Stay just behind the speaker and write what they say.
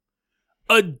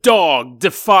A dog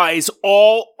defies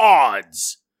all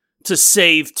odds to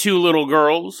save two little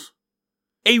girls.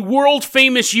 A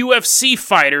world-famous UFC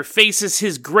fighter faces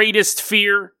his greatest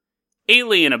fear,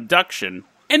 alien abduction.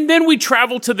 And then we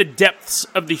travel to the depths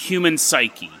of the human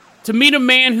psyche to meet a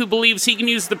man who believes he can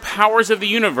use the powers of the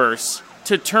universe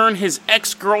to turn his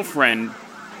ex-girlfriend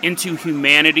into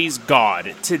humanity's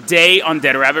god. Today on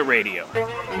Dead Rabbit Radio.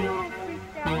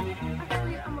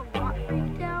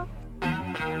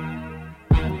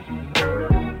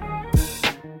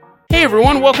 Hey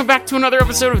everyone, welcome back to another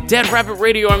episode of Dead Rabbit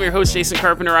Radio. I'm your host, Jason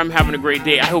Carpenter. I'm having a great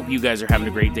day. I hope you guys are having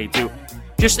a great day too.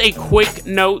 Just a quick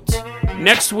note.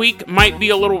 Next week might be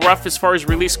a little rough as far as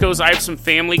release goes. I have some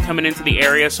family coming into the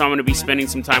area, so I'm going to be spending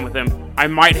some time with them. I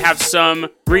might have some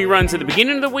reruns at the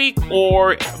beginning of the week,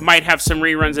 or might have some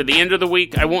reruns at the end of the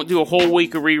week. I won't do a whole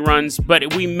week of reruns,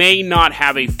 but we may not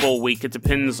have a full week. It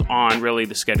depends on really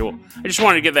the schedule. I just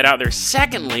wanted to get that out there.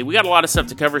 Secondly, we got a lot of stuff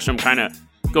to cover, so I'm kind of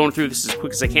going through this as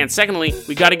quick as I can. Secondly,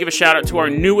 we got to give a shout out to our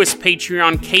newest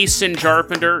Patreon, Kaysen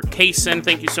Jarpenter. Kaysen,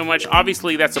 thank you so much.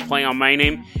 Obviously, that's a play on my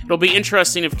name. It'll be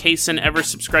interesting if Kaysen ever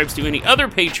subscribes to any other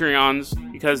Patreons,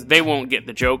 because they won't get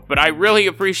the joke, but I really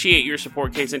appreciate your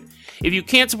support, Kaysen. If you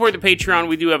can't support the Patreon,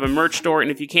 we do have a merch store, and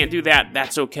if you can't do that,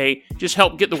 that's okay. Just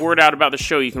help get the word out about the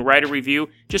show. You can write a review.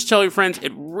 Just tell your friends.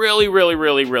 It really, really,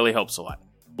 really, really helps a lot.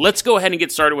 Let's go ahead and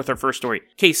get started with our first story.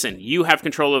 Kaysen, you have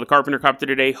control of the Carpenter Copter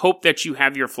today. Hope that you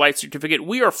have your flight certificate.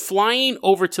 We are flying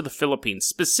over to the Philippines,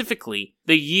 specifically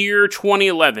the year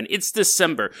 2011. It's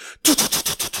December.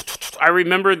 I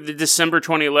remember the December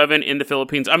 2011 in the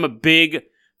Philippines. I'm a big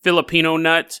Filipino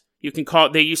nut. You can call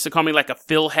it, they used to call me like a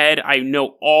Phil head. I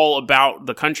know all about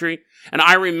the country. And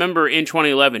I remember in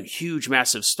 2011, huge,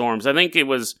 massive storms. I think it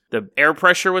was, the air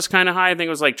pressure was kind of high. I think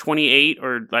it was like 28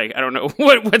 or like, I don't know,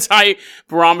 what's high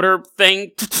barometer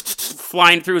thing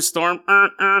flying through a storm.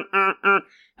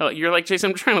 Hell, you're like,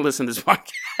 Jason, I'm trying to listen to this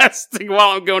podcast while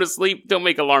I'm going to sleep. Don't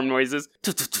make alarm noises.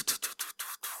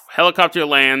 Helicopter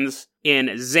lands in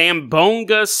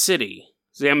Zamboanga City.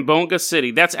 Zamboanga City.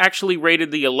 That's actually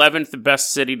rated the 11th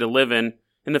best city to live in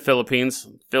the Philippines.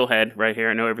 Phil head right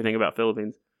here. I know everything about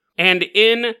Philippines. And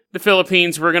in the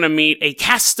Philippines, we're going to meet a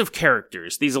cast of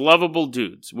characters, these lovable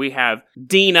dudes. We have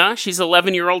Dina. She's an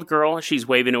 11-year-old girl. She's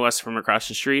waving to us from across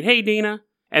the street. Hey, Dina.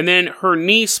 And then her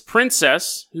niece,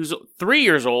 Princess, who's 3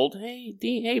 years old.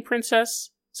 Hey,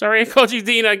 Princess. Sorry, I called you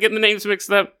Dina. Getting the names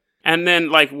mixed up. And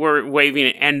then, like, we're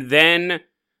waving. And then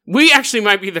we actually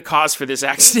might be the cause for this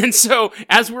accident. So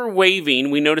as we're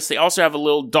waving, we notice they also have a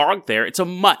little dog there. It's a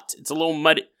mutt. It's a little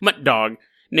mutt dog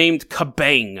named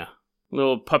Kabang.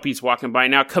 Little puppies walking by.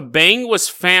 Now, Kabang was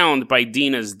found by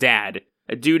Dina's dad,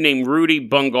 a dude named Rudy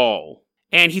Bungal.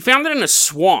 And he found it in a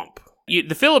swamp.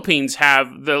 The Philippines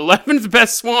have the 11th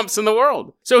best swamps in the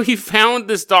world. So he found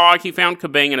this dog, he found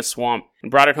Kabang in a swamp, and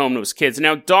brought it home to his kids.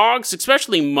 Now, dogs,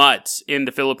 especially mutts in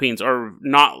the Philippines, are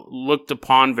not looked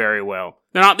upon very well.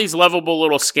 They're not these lovable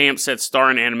little scamps that star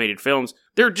in animated films.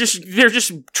 They're just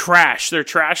trash. They're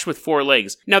trash with 4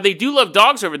 legs. Now, they do love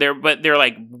dogs over there, but they're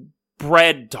like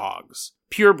bred dogs.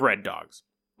 Purebred dogs.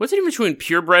 What's the difference between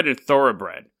purebred and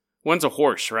thoroughbred? One's a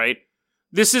horse, right?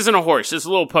 This isn't a horse. It's a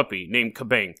little puppy named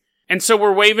Kabang. And so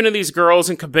we're waving to these girls,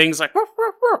 and Kabang's like, ruff,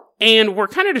 ruff, ruff. And we're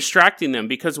kind of distracting them,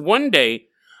 because one day,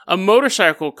 a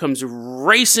motorcycle comes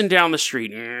racing down the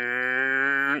street,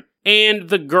 and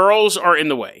the girls are in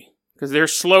the way, because they're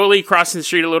slowly crossing the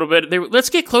street a little bit. Let's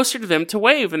get closer to them to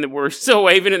wave, and we're still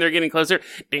waving, and they're getting closer.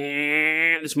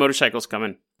 This motorcycle's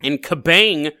coming. And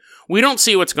Kabang, we don't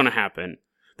see what's going to happen.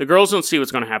 The girls don't see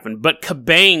what's going to happen, but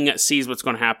Kabang sees what's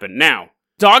going to happen. Now,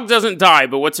 dog doesn't die,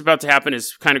 but what's about to happen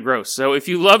is kind of gross. So if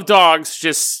you love dogs,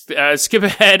 just skip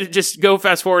ahead. Just go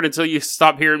fast forward until you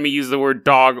stop hearing me use the word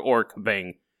dog or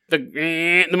Kabang.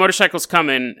 The motorcycle's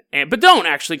coming, but don't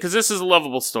actually, because this is a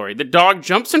lovable story. The dog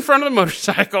jumps in front of the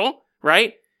motorcycle,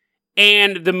 right?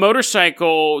 And the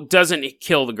motorcycle doesn't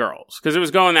kill the girls, because it was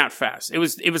going that fast. It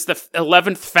was the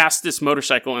 11th fastest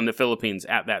motorcycle in the Philippines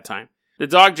at that time. The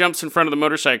dog jumps in front of the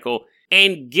motorcycle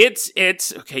and gets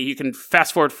its, okay, you can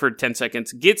fast forward for 10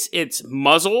 seconds, gets its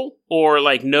muzzle, or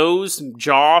like nose,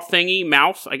 jaw thingy,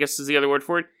 mouth, I guess is the other word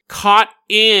for it, caught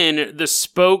in the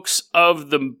spokes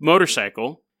of the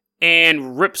motorcycle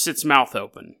and rips its mouth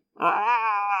open.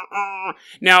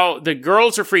 Now, the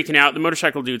girls are freaking out, the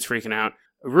motorcycle dude's freaking out.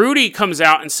 Rudy comes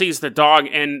out and sees the dog,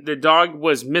 and the dog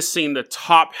was missing the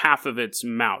top half of its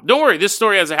mouth. Don't worry, this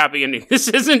story has a happy ending. This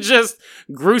isn't just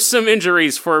gruesome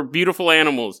injuries for beautiful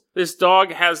animals. This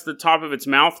dog has the top of its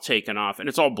mouth taken off, and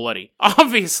it's all bloody.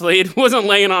 Obviously, it wasn't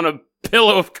laying on a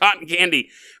pillow of cotton candy.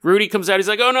 Rudy comes out, he's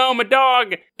like, oh no, my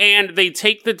dog! And they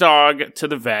take the dog to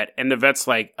the vet, and the vet's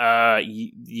like,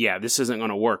 yeah, this isn't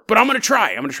gonna work. But I'm gonna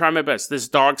try my best. This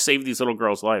dog saved these little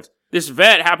girls' lives. This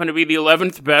vet happened to be the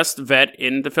 11th best vet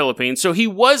in the Philippines, so he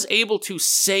was able to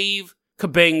save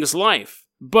Kabang's life.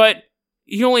 But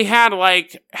he only had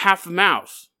like half a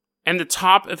mouth, and the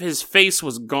top of his face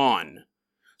was gone.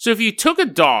 So if you took a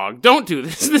dog, don't do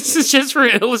this, this is just for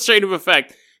illustrative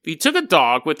effect. If you took a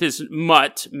dog with his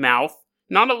mutt mouth,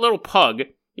 not a little pug,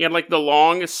 he had like the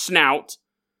long snout,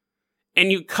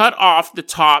 and you cut off the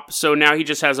top, so now he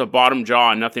just has a bottom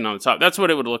jaw and nothing on the top. That's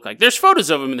what it would look like. There's photos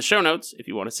of him in the show notes, if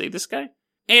you want to see this guy.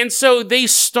 And so they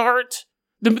start,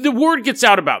 the word gets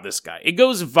out about this guy. It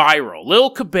goes viral.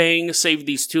 Lil Kabang saved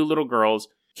these two little girls.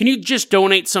 Can you just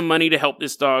donate some money to help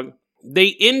this dog?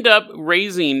 They end up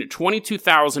raising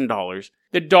 $22,000.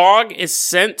 The dog is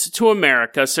sent to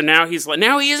America, so now he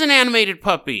is an animated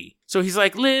puppy. So he's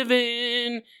like,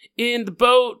 living in the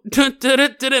boat,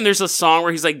 and there's a song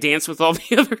where he's like dancing with all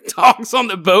the other dogs on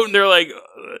the boat, and they're like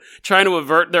trying to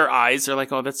avert their eyes. They're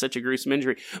like, oh, that's such a gruesome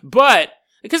injury. But,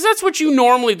 because that's what you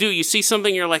normally do. You see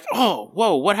something, you're like, oh,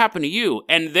 whoa, what happened to you?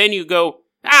 And then you go,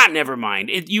 never mind.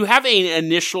 You have an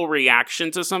initial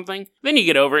reaction to something, then you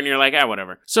get over it and you're like,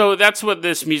 whatever. So that's what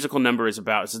this musical number is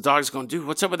about. It's the dog's going, dude,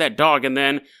 what's up with that dog? And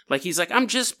then, like, he's like, I'm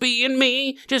just being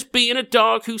me, just being a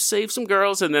dog who saved some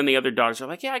girls. And then the other dogs are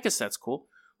like, yeah, I guess that's cool.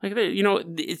 Like, you know,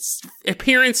 its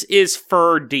appearance is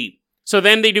fur deep. So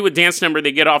then they do a dance number,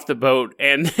 they get off the boat,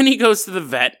 and then he goes to the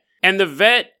vet. And the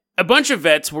vet, a bunch of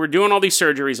vets were doing all these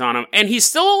surgeries on him, and he's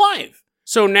still alive.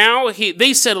 So now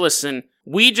they said, listen,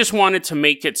 we just wanted to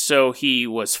make it so he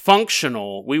was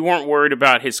functional. We weren't worried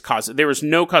about his there was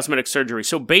no cosmetic surgery.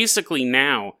 So basically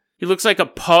now, he looks like a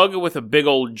pug with a big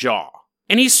old jaw.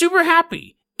 And he's super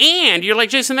happy. And you're like,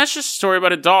 Jason, that's just a story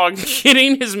about a dog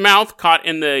getting his mouth caught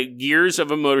in the gears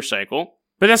of a motorcycle.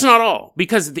 But that's not all.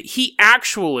 Because they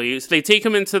take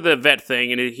him into the vet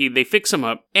thing, and they fix him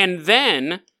up. And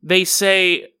then they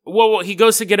say, whoa, he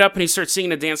goes to get up and he starts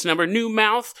singing a dance number. New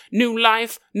mouth, new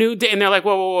life, new day. And they're like,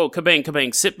 whoa,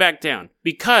 Kabang, sit back down.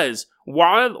 Because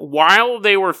while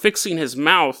they were fixing his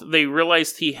mouth, they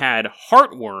realized he had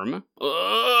heartworm.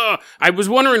 I was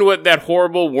wondering what that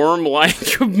horrible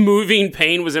worm-like moving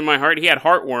pain was in my heart. He had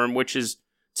heartworm, which is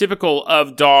typical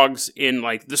of dogs in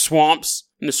like the swamps,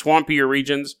 in the swampier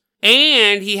regions.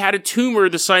 And he had a tumor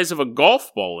the size of a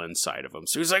golf ball inside of him.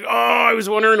 So he's like, I was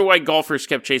wondering why golfers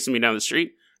kept chasing me down the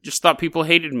street. Just thought people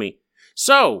hated me.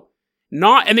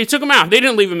 And they took him out. They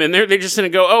didn't leave him in there. They just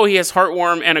didn't go, he has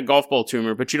heartworm and a golf ball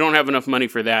tumor, but you don't have enough money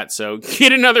for that, so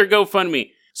get another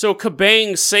GoFundMe. So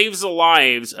Kabang saves the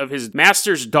lives of his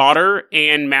master's daughter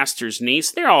and master's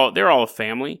niece. They're all a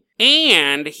family.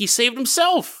 And he saved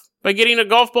himself by getting a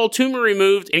golf ball tumor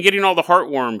removed and getting all the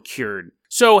heartworm cured.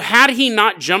 So had he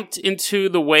not jumped into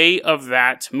the way of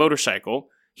that motorcycle,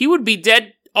 he would be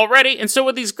dead already, and so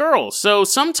would these girls. So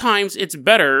sometimes it's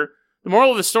better, the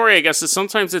moral of the story, I guess, is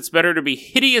sometimes it's better to be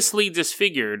hideously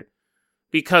disfigured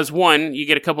because, one, you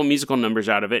get a couple musical numbers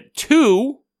out of it.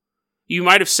 Two, you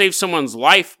might have saved someone's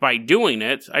life by doing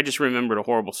it. I just remembered a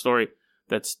horrible story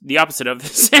that's the opposite of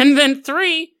this. And then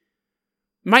three,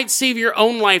 might save your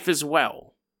own life as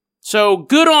well. So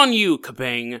good on you,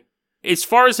 Kabang. As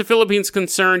far as the Philippines is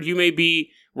concerned, you may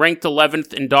be ranked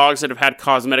 11th in dogs that have had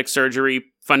cosmetic surgery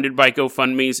funded by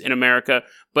GoFundMes in America,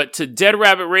 but to Dead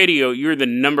Rabbit Radio, you're the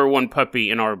number one puppy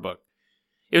in our book.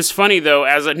 It was funny, though,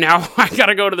 now I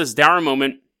gotta go to this dour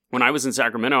moment. When I was in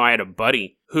Sacramento, I had a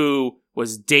buddy who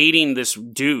was dating this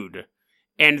dude,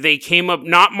 and they came up,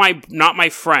 not my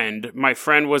friend. My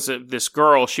friend was this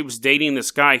girl. She was dating this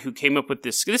guy who came up with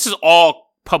this. This is all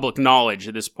public knowledge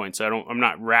at this point, so I'm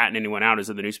not ratting anyone out as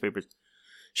of the newspapers.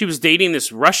 She was dating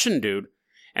this Russian dude,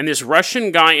 and this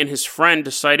Russian guy and his friend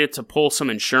decided to pull some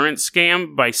insurance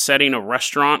scam by setting a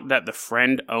restaurant that the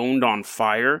friend owned on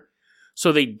fire.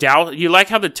 So they you like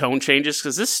how the tone changes?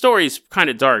 Because this story is kind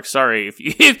of dark. Sorry.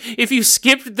 If you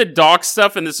skipped the dog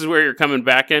stuff and this is where you're coming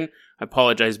back in, I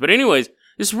apologize. But anyways,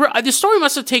 this story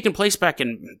must have taken place back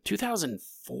in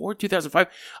 2004, 2005.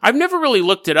 I've never really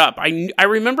looked it up. I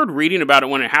remembered reading about it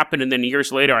when it happened, and then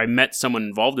years later I met someone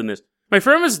involved in this. My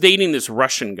friend was dating this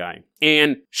Russian guy,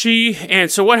 and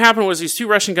so what happened was these two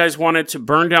Russian guys wanted to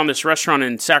burn down this restaurant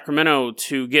in Sacramento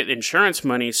to get insurance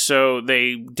money, so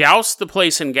they doused the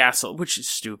place in gasoline, which is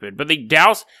stupid, but they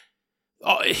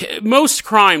most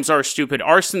crimes are stupid.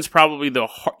 Arson's probably the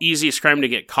easiest crime to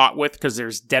get caught with because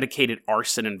there's dedicated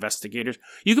arson investigators.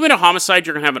 You commit a homicide,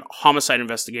 you're going to have a homicide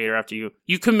investigator after you.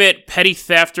 You commit petty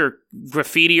theft or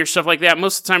graffiti or stuff like that,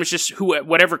 most of the time it's just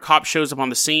whatever cop shows up on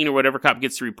the scene or whatever cop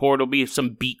gets the report. It'll be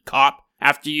some beat cop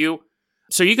after you.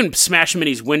 So you can smash them in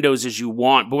these windows as you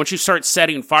want, but once you start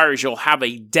setting fires, you'll have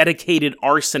a dedicated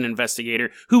arson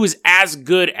investigator who is as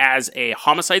good as a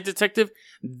homicide detective.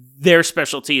 Their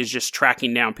specialty is just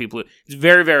tracking down people. It's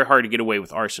very, very hard to get away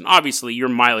with arson. Obviously, your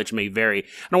mileage may vary.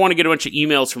 I don't want to get a bunch of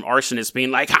emails from arsonists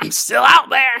being like, I'm still out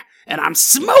there, and I'm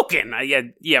smoking.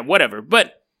 Yeah, whatever.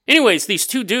 But anyways, these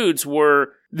two dudes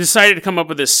decided to come up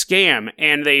with this scam,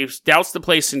 and they doused the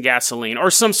place in gasoline, or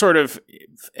some sort of,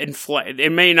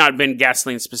 it may not have been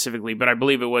gasoline specifically, but I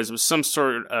believe it was some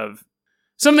sort of,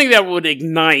 something that would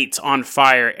ignite on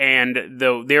fire, and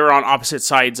they were on opposite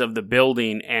sides of the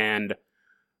building, and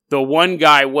the one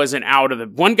guy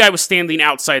one guy was standing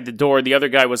outside the door, the other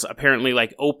guy was apparently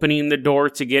like opening the door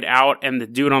to get out, and the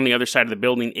dude on the other side of the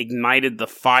building ignited the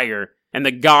fire. And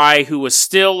the guy who was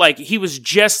still he was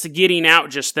just getting out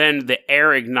just then, the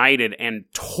air ignited and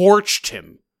torched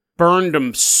him, burned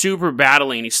him super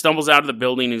badly, and he stumbles out of the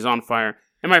building, he's on fire.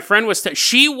 And my friend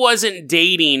she wasn't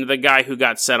dating the guy who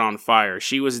got set on fire.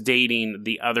 She was dating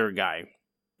the other guy.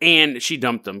 And she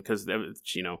dumped him because,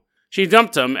 she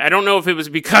dumped him. I don't know if it was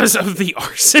because of the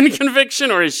arson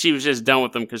conviction or if she was just done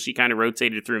with him because she kind of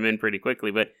rotated through him in pretty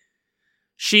quickly. But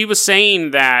she was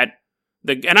saying that,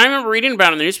 and I remember reading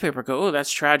about it in the newspaper, oh,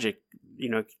 that's tragic.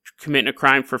 Committing a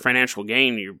crime for financial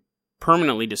gain, you're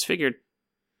permanently disfigured.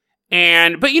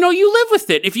 But you live with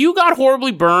it. If you got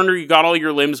horribly burned or you got all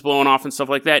your limbs blown off and stuff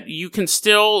like that, you can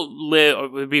still live.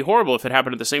 It would be horrible if it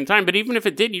happened at the same time. But even if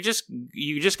it did, you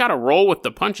just got to roll with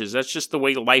the punches. That's just the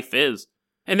way life is.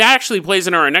 And that actually plays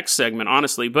into our next segment,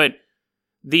 honestly. But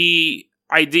the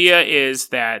idea is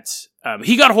that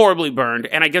he got horribly burned,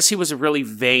 and I guess he was a really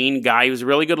vain guy. He was a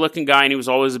really good-looking guy, and he was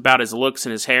always about his looks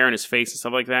and his hair and his face and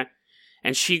stuff like that.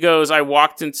 And she goes, I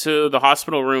walked into the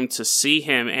hospital room to see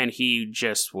him, and he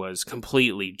just was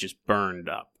completely just burned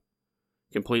up.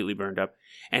 Completely burned up.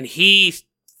 And he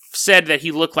said that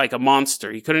he looked like a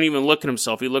monster. He couldn't even look at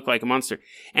himself. He looked like a monster.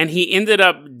 And he ended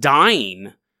up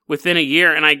dying within a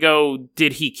year. And I go,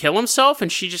 did he kill himself?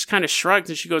 And she just kind of shrugged,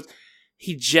 and she goes,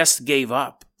 he just gave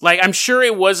up. I'm sure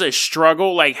it was a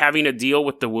struggle, having to deal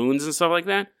with the wounds and stuff like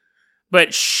that.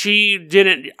 But she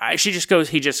didn't, she just goes,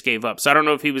 he just gave up. So I don't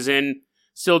know if he was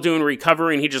still doing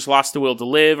recovery and he just lost the will to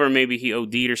live, or maybe he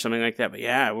OD'd or something like that. But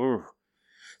yeah,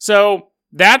 so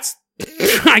that's,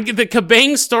 the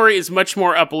Kabang story is much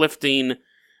more uplifting.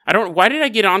 Why did I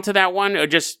get onto that one?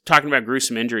 Just talking about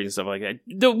gruesome injuries and stuff like that.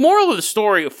 The moral of the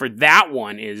story for that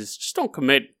one is just don't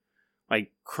commit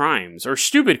crimes or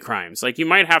stupid crimes. You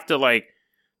might have to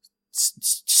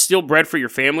steal bread for your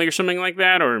family or something like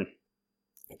that, or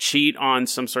cheat on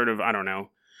some sort of, I don't know.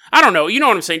 You know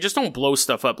what I'm saying? Just don't blow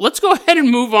stuff up. Let's go ahead and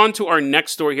move on to our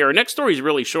next story here. Our next story is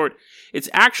really short. It's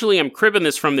actually, I'm cribbing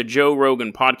this from the Joe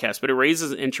Rogan podcast, but it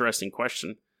raises an interesting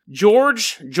question.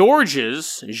 Georges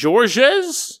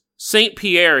St.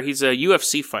 Pierre, he's a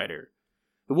UFC fighter.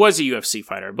 He was a UFC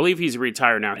fighter. I believe he's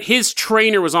retired now. His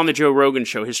trainer was on the Joe Rogan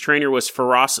show. His trainer was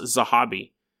Firas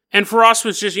Zahabi. And Firas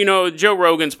was just, Joe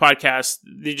Rogan's podcast,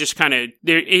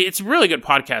 it's a really good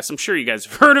podcast. I'm sure you guys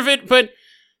have heard of it, but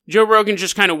Joe Rogan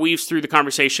just kind of weaves through the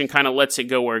conversation, kind of lets it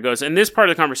go where it goes. And this part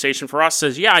of the conversation, Firas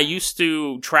says, yeah, I used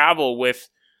to travel with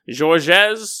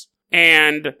Georges,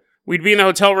 and we'd be in the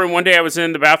hotel room. One day I was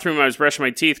in the bathroom, I was brushing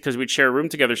my teeth because we'd share a room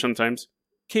together sometimes.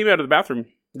 Came out of the bathroom.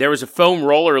 There was a foam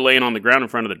roller laying on the ground in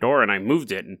front of the door, and I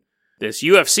moved it. And this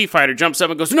UFC fighter jumps up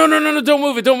and goes, no, don't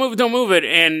move it.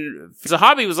 And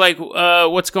Zahabi was like,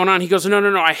 what's going on? He goes,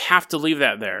 no, I have to leave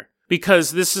that there.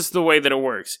 Because this is the way that it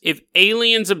works. If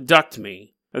aliens abduct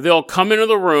me, they'll come into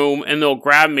the room, and they'll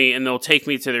grab me, and they'll take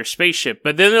me to their spaceship.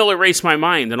 But then they'll erase my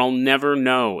mind, and I'll never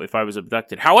know if I was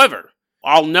abducted. However,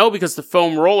 I'll know because the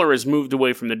foam roller has moved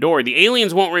away from the door. The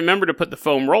aliens won't remember to put the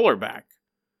foam roller back.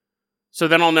 So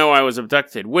then I'll know I was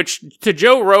abducted, which to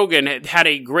Joe Rogan had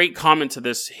a great comment to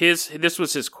this. This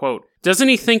was his quote. Doesn't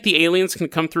he think the aliens can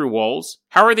come through walls?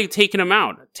 How are they taking him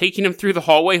out? Taking him through the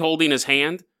hallway holding his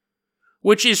hand?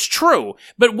 Which is true.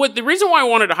 But the reason why I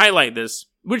wanted to highlight this,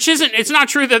 it's not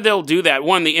true that they'll do that.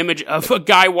 One, the image of a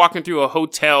guy walking through a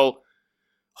hotel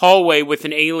hallway with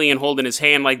an alien holding his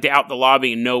hand out the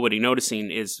lobby and nobody noticing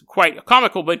is quite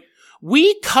comical, but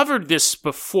we covered this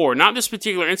before, not this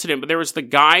particular incident, but there was the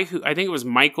guy who, I think it was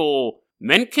Michael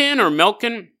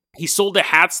Melkin. He sold the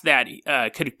hats that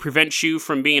could prevent you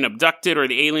from being abducted or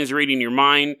the aliens reading your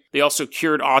mind. They also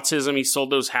cured autism. He sold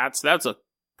those hats. That's a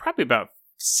probably about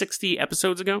 60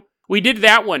 episodes ago. We did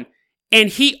that one. And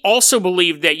he also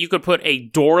believed that you could put a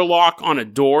door lock on a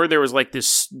door. There was like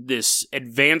this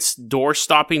advanced door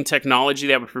stopping technology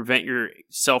that would prevent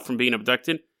yourself from being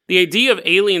abducted. The idea of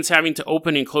aliens having to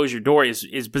open and close your door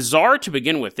is bizarre to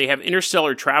begin with. They have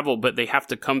interstellar travel, but they have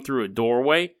to come through a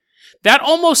doorway. That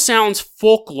almost sounds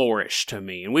folklorish to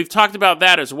me. And we've talked about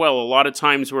that as well. A lot of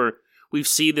times where we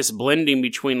see this blending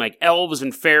between like elves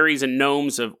and fairies and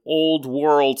gnomes of old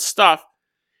world stuff,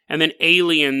 and then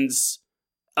aliens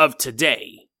of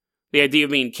today. The idea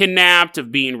of being kidnapped,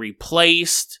 of being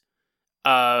replaced,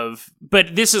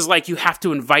 but this is like you have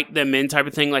to invite them in type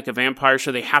of thing, like a vampire,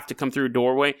 so they have to come through a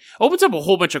doorway. Opens up a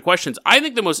whole bunch of questions. I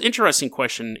think the most interesting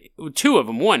question, two of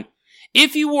them. One,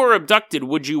 if you were abducted,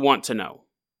 would you want to know?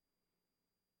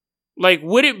 Like,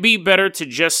 would it be better to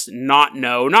just not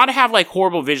know? Not have like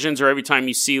horrible visions or every time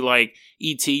you see like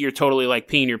E.T., you're totally like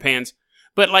peeing your pants.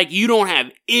 But, like, you don't have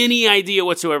any idea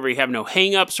whatsoever. You have no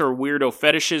hang-ups or weirdo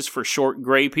fetishes for short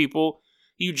gray people.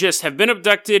 You just have been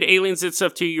abducted, aliens did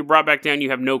stuff to you, you're brought back down, you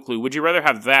have no clue. Would you rather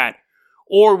have that,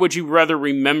 or would you rather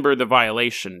remember the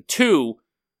violation? Two,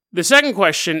 the second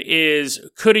question is,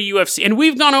 could a UFC... And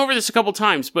we've gone over this a couple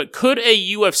times, but could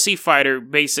a UFC fighter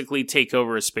basically take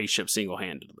over a spaceship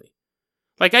single-handedly?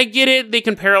 Like, I get it, they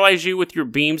can paralyze you with your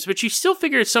beams, but you still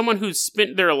figure someone who's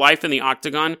spent their life in the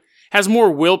octagon has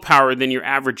more willpower than your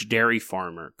average dairy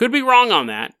farmer. Could be wrong on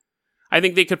that. I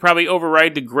think they could probably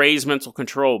override the Grey's mental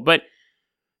control. But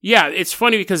yeah, it's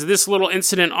funny because this little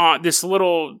incident this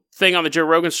little thing on the Joe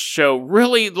Rogan show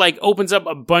really like opens up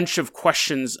a bunch of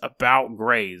questions about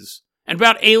Greys and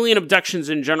about alien abductions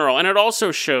in general. And it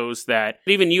also shows that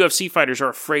even UFC fighters are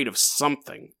afraid of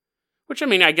something. Which, I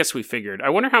mean, I guess we figured. I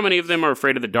wonder how many of them are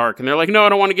afraid of the dark. And they're like, no, I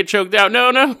don't want to get choked out.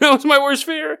 No, it's my worst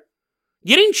fear.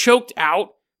 Getting choked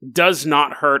out does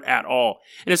not hurt at all.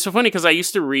 And it's so funny because I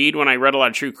used to read, when I read a lot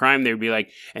of true crime, they would be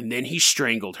like, and then he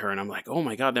strangled her. And I'm like, oh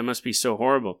my God, that must be so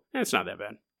horrible. It's not that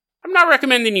bad. I'm not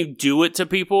recommending you do it to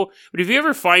people, but if you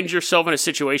ever find yourself in a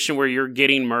situation where you're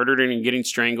getting murdered and you're getting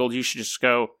strangled, you should just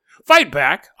go, fight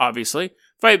back, obviously.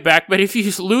 Fight back, but if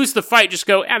you lose the fight, just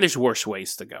go, there's worse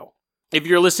ways to go. If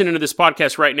you're listening to this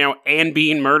podcast right now and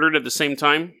being murdered at the same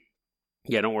time,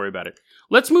 yeah, don't worry about it.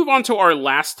 Let's move on to our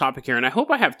last topic here, and I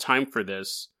hope I have time for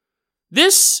this.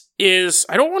 This is,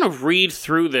 I don't want to read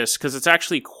through this because it's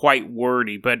actually quite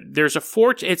wordy, but there's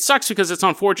it sucks because it's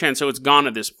on 4chan, so it's gone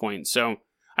at this point. So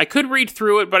I could read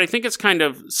through it, but I think it's kind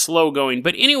of slow going.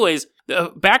 But anyways,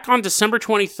 back on December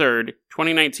 23rd,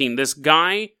 2019, this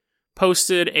guy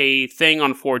posted a thing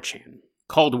on 4chan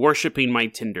called Worshipping My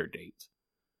Tinder Date.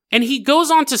 And he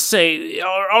goes on to say,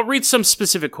 I'll read some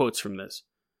specific quotes from this.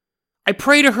 I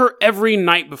pray to her every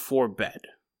night before bed.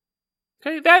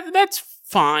 Okay, that's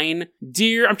fine.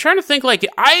 Dear, I'm trying to think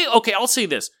I'll say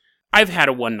this. I've had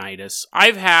a one-nightus.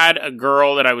 I've had a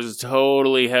girl that I was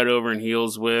totally head over and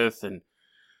heels with, and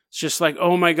it's just like,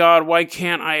 oh my God, why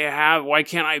can't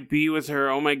I be with her?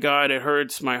 Oh my God, it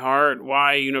hurts my heart.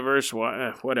 Why, universe?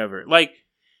 Why? Whatever. Like,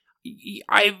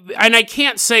 I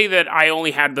can't say that I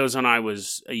only had those when I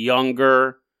was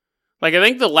younger. Like, I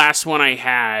think the last one I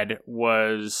had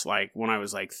was, like, when I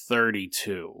was, like,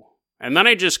 32. And then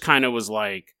I just kind of was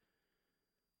like,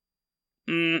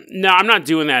 no, I'm not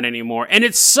doing that anymore. And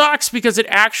it sucks because it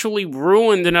actually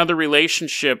ruined another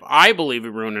relationship. I believe it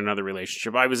ruined another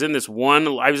relationship. I was in this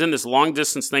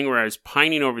long-distance thing where I was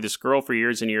pining over this girl for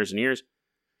years and years and years.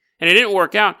 And it didn't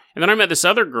work out. And then I met this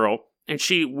other girl, and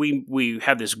we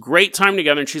had this great time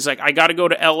together, and she's like, I got to go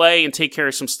to LA and take care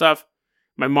of some stuff.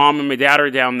 My mom and my dad are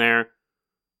down there,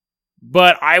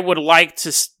 but I would like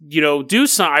to, do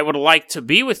something. I would like to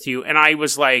be with you. And I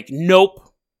was like,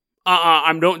 nope,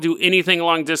 I don't do anything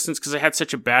long distance because I had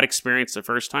such a bad experience the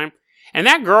first time. And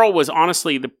that girl was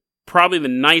honestly probably the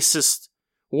nicest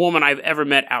woman I've ever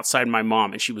met outside my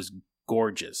mom, and she was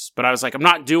gorgeous. But I was like, I'm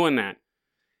not doing that.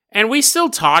 And we still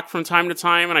talk from time to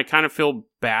time, and I kind of feel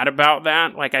bad about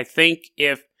that. Like, I think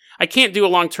if I can't do a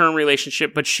long-term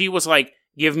relationship, but she was like,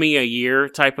 give me a year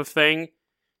type of thing.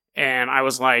 And I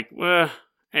was like,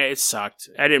 it sucked.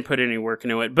 I didn't put any work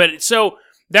into it. But so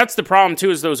that's the problem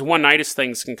too, is those one-nightus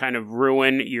things can kind of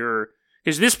ruin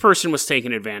because this person was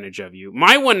taking advantage of you.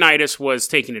 My one-nightus was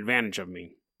taking advantage of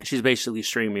me. She's basically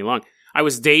stringing me along. I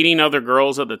was dating other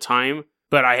girls at the time,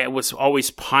 but I was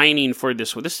always pining for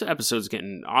this. This episode's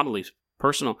getting oddly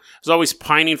personal. I was always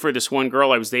pining for this one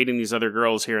girl. I was dating these other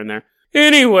girls here and there.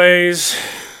 Anyways,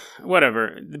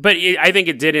 whatever. But I think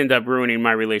it did end up ruining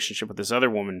my relationship with this other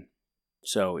woman.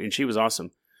 And she was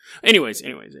awesome. Anyways.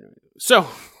 So,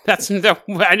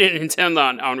 I didn't intend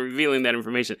on revealing that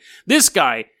information. This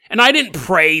guy, and I didn't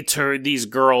pray to these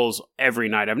girls every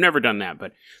night. I've never done that,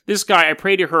 but this guy, I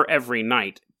pray to her every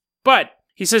night. But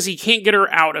he says he can't get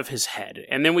her out of his head.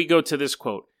 And then we go to this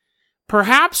quote.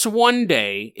 Perhaps one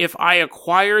day, if I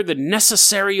acquire the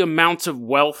necessary amount of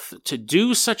wealth to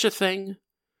do such a thing,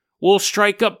 we'll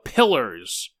strike up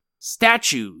pillars,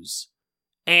 statues,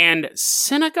 and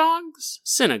synagogues?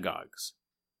 Synagogues.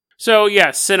 So,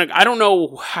 yeah, I don't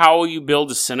know how you build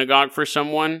a synagogue for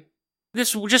someone.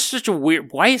 This is just such a weird...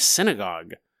 Why a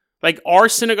synagogue? Like, are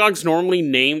synagogues normally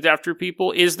named after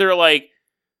people? Is there, like...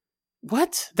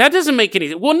 What? That doesn't make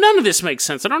any... Well, none of this makes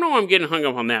sense. I don't know why I'm getting hung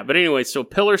up on that. But anyway, so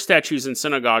pillar statues and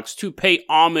synagogues to pay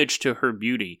homage to her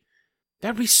beauty.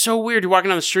 That'd be so weird. You're walking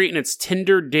down the street and it's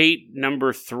Tinder date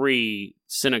number 3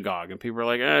 synagogue. And people are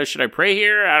like, should I pray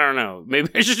here? I don't know. Maybe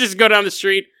I should just go down the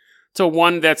street to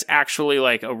one that's actually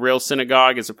like a real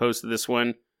synagogue as opposed to this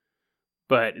one.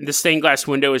 But the stained glass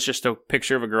window is just a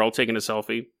picture of a girl taking a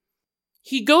selfie.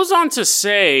 He goes on to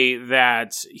say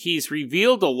that he's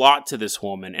revealed a lot to this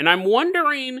woman, and I'm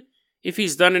wondering if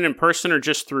he's done it in person or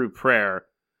just through prayer.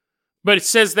 But it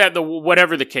says that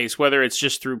whatever the case, whether it's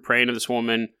just through praying to this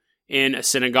woman in a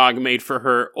synagogue made for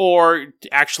her, or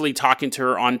actually talking to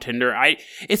her on Tinder,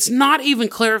 it's not even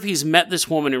clear if he's met this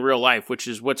woman in real life, which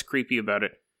is what's creepy about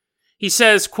it. He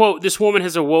says, quote, "This woman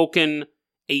has awoken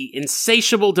a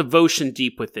insatiable devotion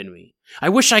deep within me. I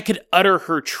wish I could utter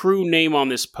her true name on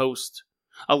this post.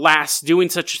 Alas, doing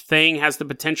such a thing has the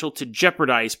potential to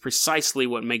jeopardize precisely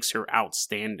what makes her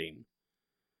outstanding.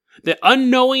 The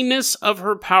unknowingness of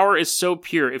her power is so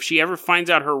pure, if she ever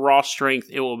finds out her raw strength,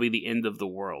 it will be the end of the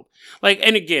world." Like,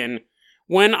 and again,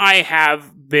 when I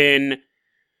have been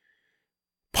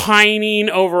pining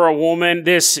over a woman,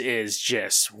 this is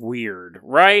just weird,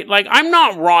 right? Like, I'm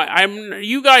not wrong.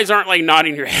 You guys aren't like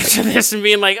nodding your head to this and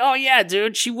being like, oh yeah,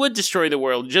 dude, she would destroy the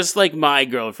world just like my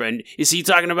girlfriend. Is he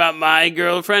talking about my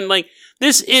girlfriend? Like,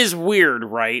 this is weird,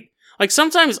 right? Like,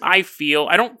 sometimes I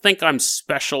don't think I'm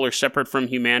special or separate from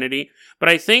humanity, but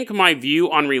I think my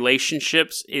view on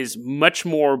relationships is much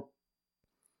more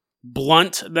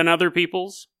blunt than other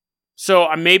people's.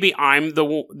 So maybe I'm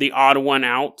the odd one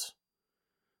out.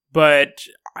 But,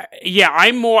 yeah, I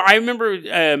remember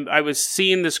I was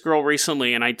seeing this girl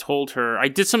recently, and I told her, I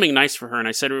did something nice for her, and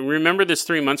I said, remember this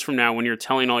 3 months from now when you're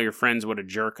telling all your friends what a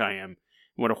jerk I am,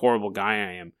 what a horrible guy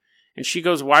I am. And she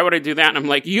goes, why would I do that? And I'm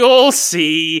like, you'll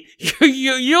see.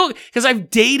 You'll, because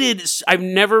I've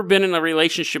never been in a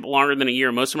relationship longer than a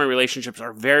year. Most of my relationships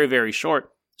are very, very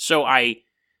short. So I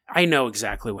know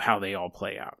exactly how they all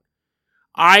play out.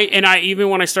 Even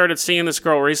when I started seeing this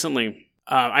girl recently,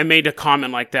 I made a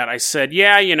comment like that. I said,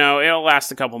 yeah, it'll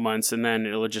last a couple months and then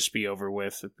it'll just be over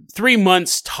with. 3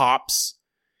 months tops.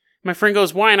 My friend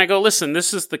goes, why? And I go, listen,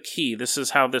 this is the key. This is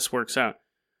how this works out.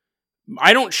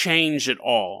 I don't change at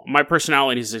all. My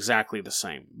personality is exactly the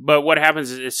same. But what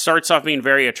happens is it starts off being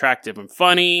very attractive. I'm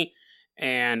funny,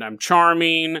 and I'm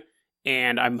charming,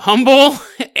 and I'm humble,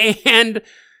 and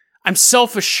I'm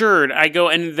self-assured. I go,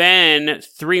 and then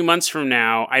 3 months from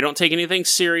now, I don't take anything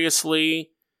seriously.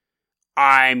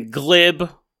 I'm glib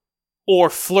or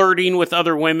flirting with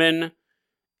other women,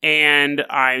 and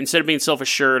instead of being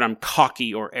self-assured, I'm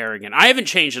cocky or arrogant. I haven't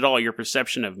changed at all. Your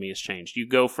perception of me has changed. You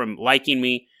go from liking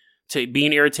me to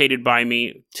being irritated by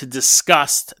me to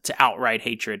disgust to outright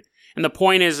hatred. And the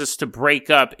point is to break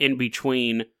up in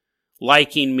between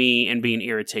liking me and being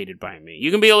irritated by me.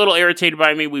 You can be a little irritated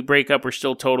by me, we break up, we're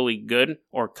still totally good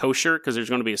or kosher because there's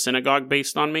going to be a synagogue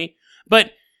based on me.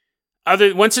 But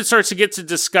once it starts to get to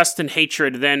disgust and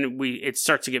hatred, then it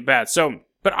starts to get bad. So,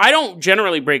 but I don't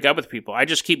generally break up with people. I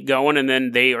just keep going, and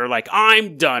then they are like,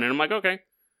 I'm done. And I'm like, okay.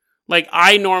 Like,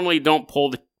 I normally don't pull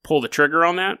the trigger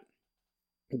on that.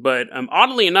 But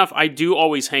oddly enough, I do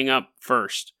always hang up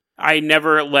first. I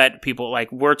never let people,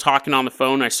 like, we're talking on the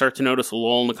phone, I start to notice a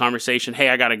lull in the conversation. Hey,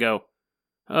 I gotta go.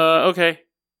 Okay.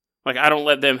 Like, I don't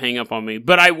let them hang up on me.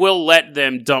 But I will let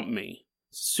them dump me.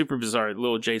 Super bizarre.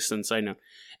 Little adjacents, I know.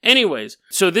 Anyways,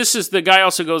 so the guy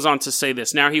also goes on to say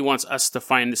this. Now he wants us to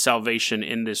find the salvation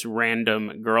in this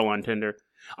random girl on Tinder.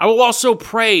 I will also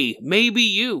pray, maybe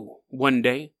you, one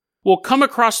day, will come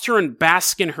across her and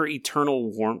bask in her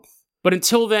eternal warmth. But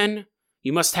until then,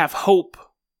 you must have hope.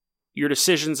 Your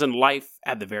decisions in life,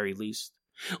 at the very least,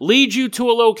 lead you to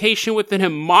a location within a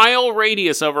mile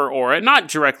radius of her aura, not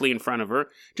directly in front of her.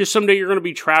 Just someday you're going to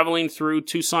be traveling through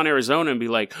Tucson, Arizona, and be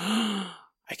like,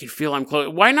 I can feel I'm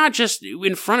close. Why not just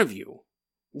in front of you?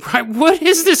 Right? What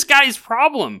is this guy's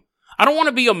problem? I don't want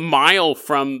to be a mile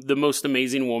from the most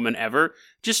amazing woman ever.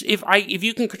 Just if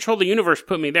you can control the universe,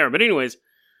 put me there. But anyways,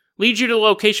 Lead you to a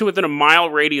location within a mile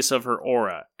radius of her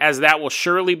aura, as that will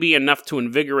surely be enough to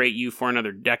invigorate you for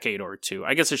another decade or two.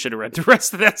 I guess I should have read the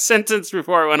rest of that sentence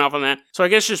before I went off on that. So I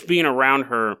guess just being around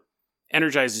her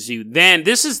energizes you. Then,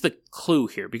 this is the clue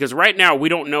here, because right now we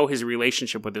don't know his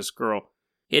relationship with this girl.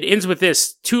 It ends with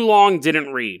this: too long,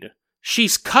 didn't read.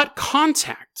 She's cut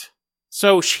contact.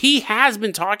 So he has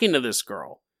been talking to this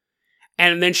girl,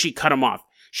 and then she cut him off.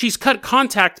 She's cut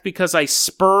contact because I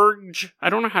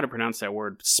don't know how to pronounce that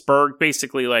word. Spurged,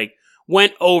 basically like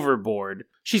went overboard.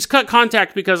 She's cut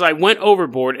contact because I went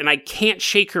overboard and I can't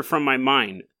shake her from my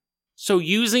mind. So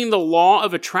using the law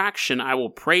of attraction, I will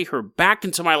pray her back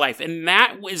into my life. And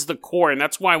that is the core, and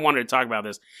that's why I wanted to talk about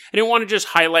this. I didn't want to just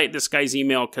highlight this guy's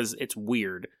email because it's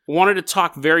weird. I wanted to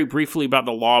talk very briefly about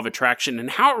the law of attraction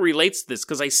and how it relates to this,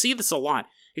 because I see this a lot,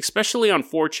 especially on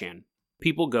 4chan.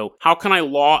 People go, how can I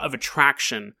law of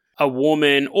attraction a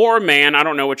woman or a man? I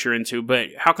don't know what you're into, but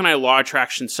how can I law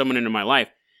attraction someone into my life?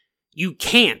 You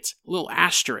can't. Little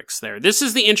asterisks there. This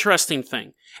is the interesting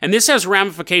thing. And this has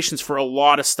ramifications for a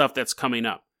lot of stuff that's coming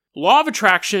up. Law of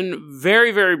attraction,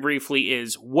 very, very briefly,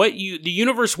 is the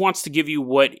universe wants to give you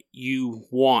what you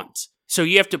want. So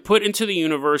you have to put into the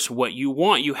universe what you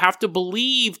want. You have to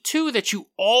believe, too, that you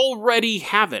already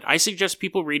have it. I suggest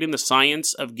people reading The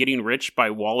Science of Getting Rich by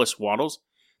Wallace Wattles.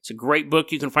 It's a great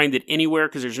book. You can find it anywhere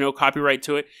because there's no copyright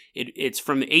to it. It's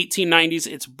from the 1890s.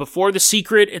 It's before The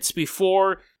Secret. It's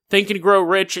before Think and Grow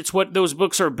Rich. It's what those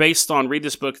books are based on. Read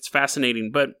this book. It's fascinating.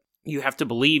 But you have to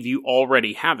believe you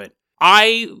already have it.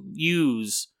 I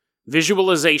use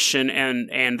visualization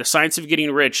and The Science of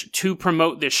Getting Rich to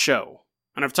promote this show.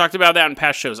 And I've talked about that in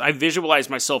past shows. I visualize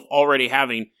myself already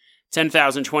having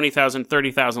 10,000, 20,000,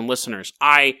 30,000 listeners.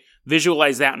 I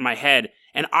visualize that in my head.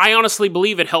 And I honestly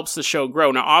believe it helps the show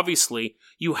grow. Now, obviously,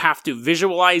 you have to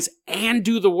visualize and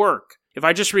do the work. If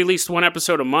I just released one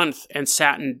episode a month and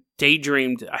sat and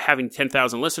daydreamed having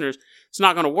 10,000 listeners, it's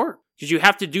not going to work. Because you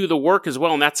have to do the work as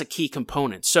well, and that's a key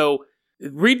component. So,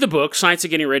 read the book, Science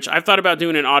of Getting Rich. I've thought about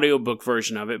doing an audiobook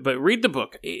version of it, but read the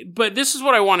book. But this is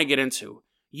what I want to get into.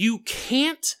 You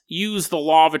can't use the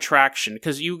law of attraction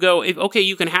because you go,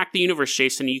 you can hack the universe,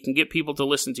 Jason, and you can get people to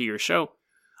listen to your show.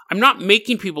 I'm not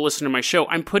making people listen to my show.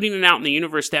 I'm putting it out in the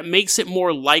universe that makes it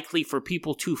more likely for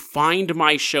people to find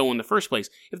my show in the first place.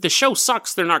 If the show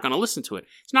sucks, they're not going to listen to it.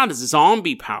 It's not a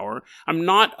zombie power. I'm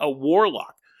not a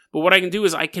warlock. But what I can do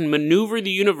is I can maneuver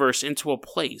the universe into a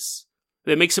place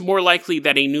that makes it more likely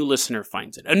that a new listener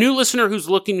finds it. A new listener who's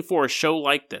looking for a show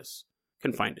like this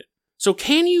can find it. So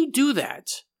can you do that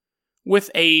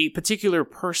with a particular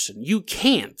person? You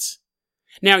can't.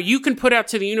 Now, you can put out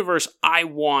to the universe, I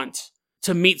want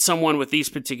to meet someone with these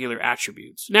particular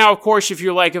attributes. Now, of course, if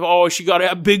you're like, she got to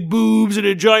have big boobs and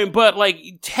a giant butt,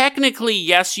 technically,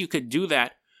 yes, you could do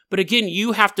that. But again,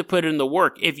 you have to put in the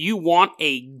work. If you want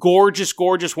a gorgeous,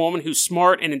 gorgeous woman who's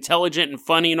smart and intelligent and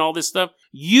funny and all this stuff,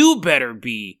 you better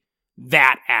be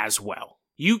that as well.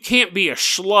 You can't be a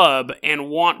schlub and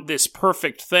want this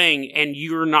perfect thing and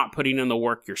you're not putting in the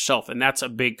work yourself. And that's a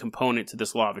big component to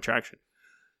this law of attraction.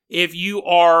 If you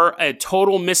are a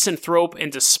total misanthrope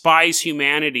and despise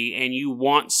humanity and you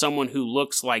want someone who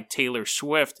looks like Taylor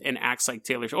Swift and acts like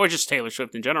Taylor Swift, or just Taylor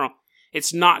Swift in general,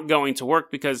 it's not going to work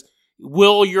because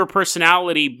will your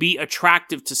personality be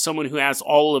attractive to someone who has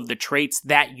all of the traits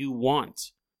that you want?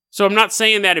 So I'm not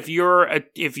saying that if you're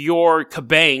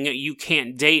kabang, you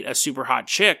can't date a super hot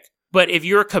chick. But if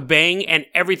you're kabang and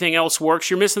everything else works,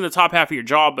 you're missing the top half of your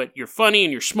job, but you're funny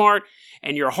and you're smart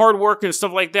and you're hard working and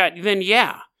stuff like that, then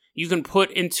yeah, you can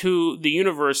put into the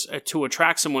universe to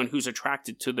attract someone who's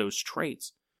attracted to those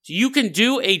traits. So you can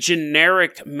do a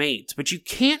generic mate, but you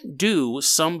can't do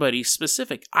somebody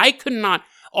specific. I could not,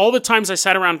 all the times I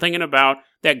sat around thinking about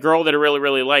that girl that I really,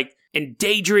 really liked, and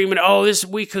daydreaming,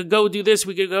 we could go do this,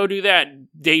 we could go do that,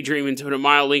 daydreaming to it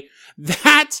mildly,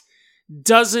 that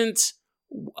doesn't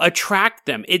attract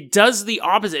them. It does the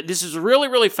opposite. This is really,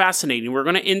 really fascinating. We're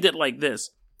going to end it like this.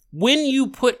 When you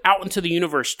put out into the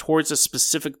universe towards a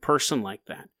specific person like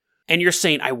that, and you're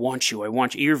saying, I want you,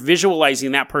 you're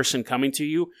visualizing that person coming to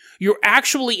you, you're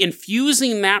actually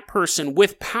infusing that person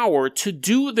with power to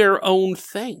do their own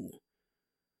thing.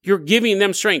 You're giving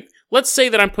them strength. Let's say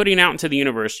that I'm putting out into the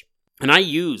universe, and I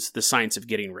use the Science of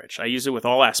Getting Rich. I use it with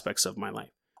all aspects of my life.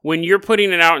 When you're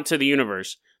putting it out into the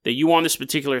universe, that you want this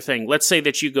particular thing. Let's say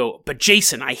that you go, but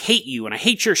Jason, I hate you and I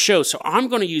hate your show, so I'm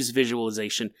going to use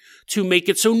visualization to make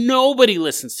it so nobody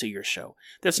listens to your show.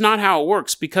 That's not how it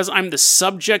works. Because I'm the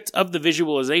subject of the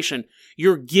visualization,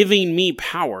 you're giving me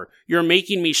power. You're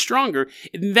making me stronger.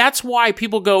 And that's why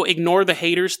people go, ignore the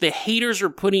haters. The haters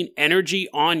are putting energy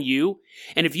on you.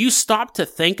 And if you stop to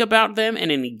think about them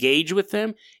and engage with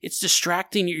them, it's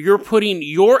distracting you. You're putting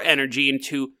your energy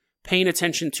into paying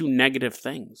attention to negative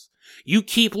things. You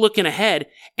keep looking ahead,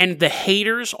 and the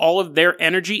haters, all of their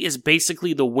energy is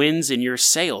basically the winds in your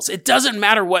sails. It doesn't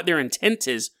matter what their intent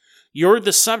is. You're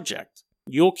the subject.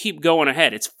 You'll keep going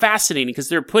ahead. It's fascinating because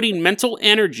they're putting mental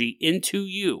energy into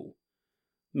you,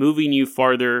 moving you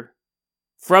farther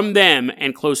from them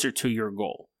and closer to your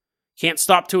goal. Can't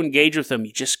stop to engage with them.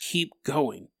 You just keep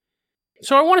going.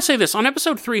 So I want to say this. On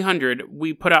episode 300,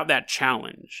 we put out that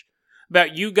challenge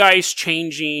about you guys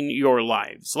changing your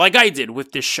lives, like I did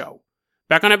with this show.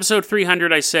 Back on episode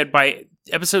 300, I said by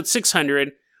episode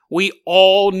 600, we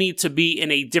all need to be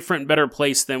in a different, better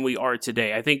place than we are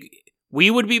today. I think we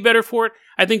would be better for it.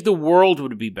 I think the world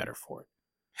would be better for it.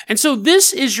 And so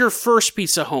this is your first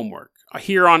piece of homework.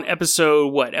 Here on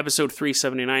episode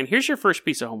 379. Here's your first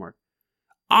piece of homework.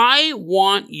 I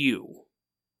want you,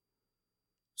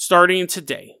 starting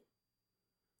today,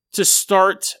 to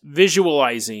start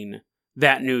visualizing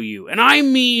that new you. And I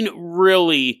mean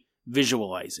really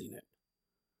visualizing it.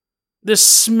 The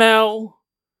smell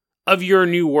of your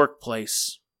new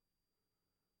workplace.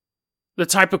 The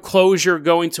type of clothes you're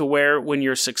going to wear when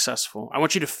you're successful. I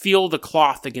want you to feel the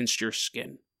cloth against your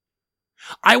skin.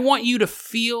 I want you to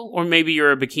feel, or maybe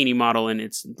you're a bikini model and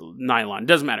it's nylon,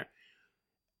 doesn't matter.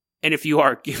 And if you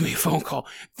are, give me a phone call.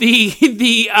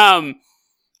 I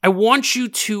want you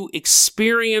to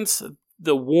experience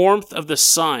the warmth of the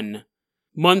sun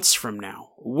months from now,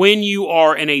 when you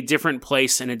are in a different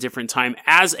place and a different time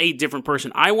as a different person.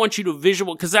 I want you to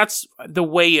visualize, because that's the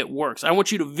way it works. I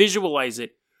want you to visualize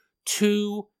it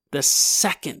to the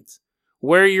second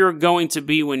where you're going to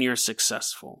be when you're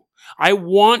successful. I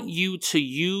want you to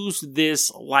use this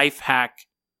life hack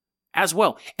as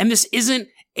well. And this isn't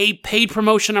a paid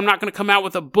promotion. I'm not going to come out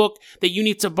with a book that you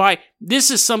need to buy.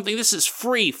 This is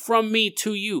free from me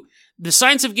to you. The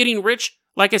Science of Getting Rich,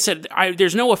 like I said,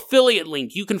 there's no affiliate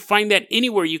link. You can find that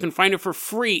anywhere. You can find it for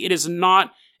free. It is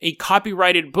not a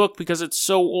copyrighted book because it's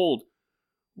so old.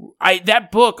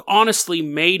 That book honestly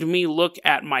made me look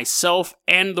at myself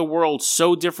and the world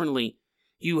so differently.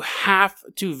 You have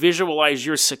to visualize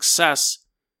your success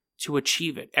to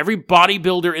achieve it. Every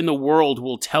bodybuilder in the world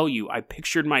will tell you, I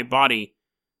pictured my body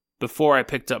before I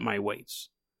picked up my weights.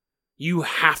 You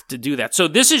have to do that. So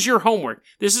this is your homework.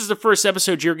 This is the first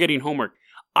episode you're getting homework.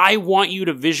 I want you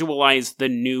to visualize the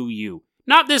new you.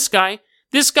 Not this guy.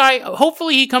 This guy,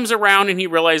 hopefully he comes around and he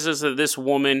realizes that this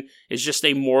woman is just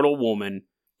a mortal woman.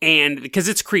 And because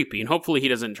it's creepy, and hopefully he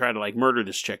doesn't try to murder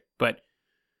this chick, but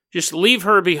just leave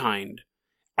her behind.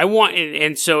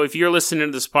 And so if you're listening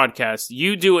to this podcast,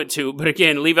 you do it too. But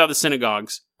again, leave out the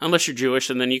synagogues, unless you're Jewish,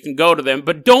 and then you can go to them.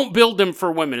 But don't build them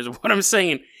for women, is what I'm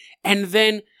saying. And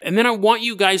then I want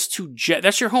you guys to,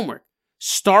 that's your homework.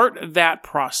 Start that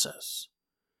process.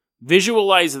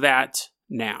 Visualize that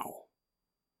now.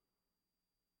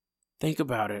 Think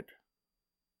about it.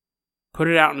 Put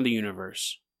it out into the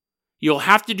universe. You'll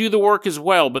have to do the work as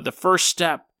well, but the first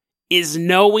step is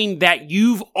knowing that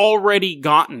you've already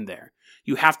gotten there.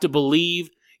 You have to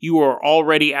believe you are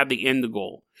already at the end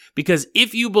goal. Because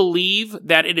if you believe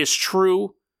that it is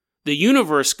true, the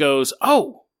universe goes,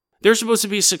 oh, they're supposed to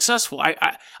be successful.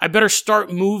 I better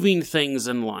start moving things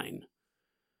in line.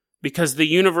 Because the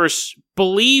universe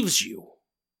believes you.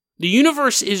 The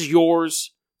universe is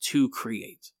yours to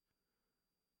create.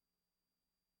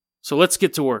 So let's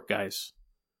get to work, guys.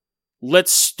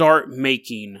 Let's start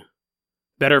making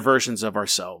better versions of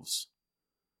ourselves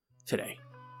today.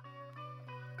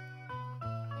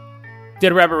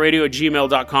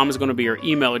 DeadRabbitRadio@gmail.com is going to be your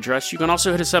email address. You can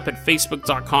also hit us up at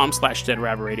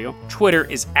Facebook.com/DeadRabbitRadio. Twitter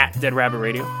is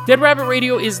 @DeadRabbitRadio. Dead Rabbit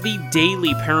Radio is the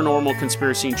daily paranormal,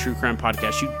 conspiracy, and true crime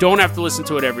podcast. You don't have to listen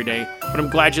to it every day, but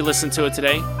I'm glad you listened to it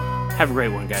today. Have a great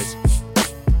one, guys.